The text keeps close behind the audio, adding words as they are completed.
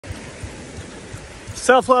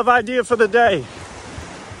Self-love idea for the day.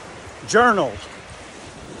 Journal.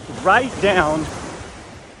 Write down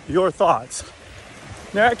your thoughts.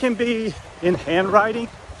 Now it can be in handwriting.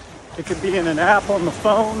 It could be in an app on the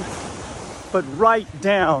phone. But write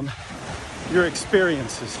down your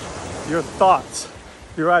experiences, your thoughts,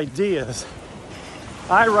 your ideas.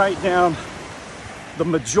 I write down the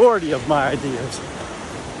majority of my ideas.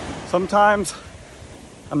 Sometimes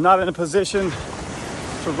I'm not in a position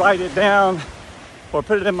to write it down or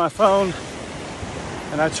put it in my phone,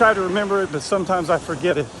 and I try to remember it, but sometimes I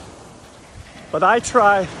forget it. But I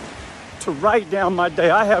try to write down my day.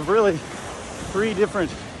 I have really 3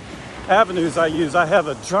 different avenues I use. I have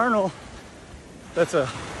a journal that's a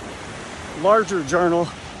larger journal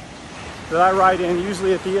that I write in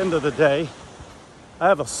usually at the end of the day. I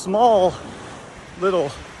have a small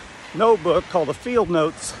little notebook called a field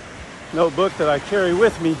notes notebook that I carry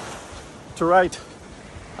with me to write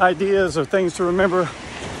ideas or things to remember.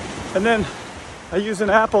 And then I use an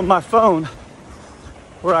app on my phone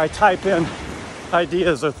where I type in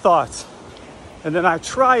ideas or thoughts. And then I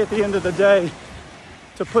try at the end of the day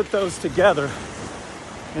to put those together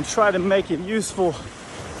and try to make it useful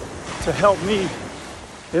to help me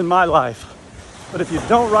in my life. But if you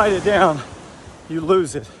don't write it down, you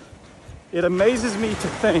lose it. It amazes me to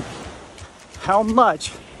think how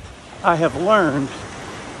much I have learned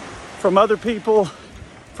from other people,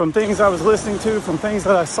 from things I was listening to, from things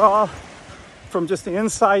that I saw, from just the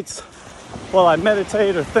insights while I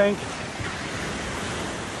meditate or think,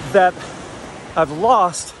 that I've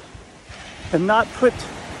lost and not put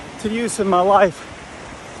to use in my life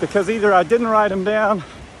because either I didn't write them down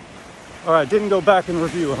or I didn't go back and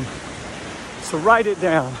review them. So write it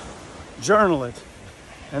down, journal it,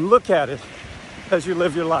 and look at it as you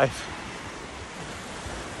live your life.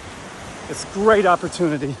 It's a great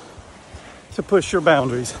opportunity to push your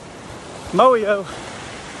boundaries. Moyo,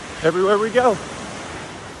 everywhere we go,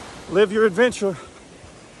 live your adventure.